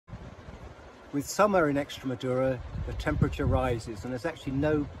With summer in Extremadura, the temperature rises and there's actually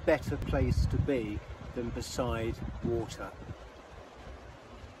no better place to be than beside water.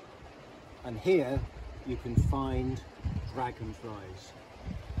 And here you can find dragonflies.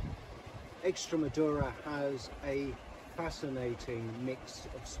 Extremadura has a fascinating mix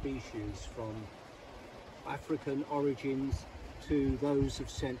of species from African origins to those of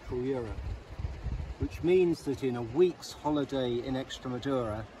Central Europe, which means that in a week's holiday in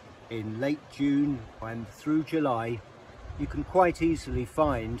Extremadura in late June and through July, you can quite easily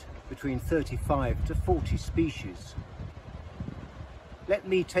find between 35 to 40 species. Let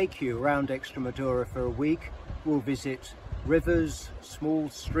me take you around Extremadura for a week. We'll visit rivers, small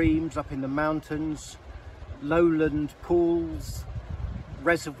streams up in the mountains, lowland pools,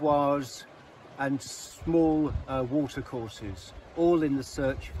 reservoirs and small watercourses, all in the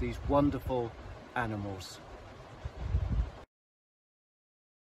search of these wonderful animals.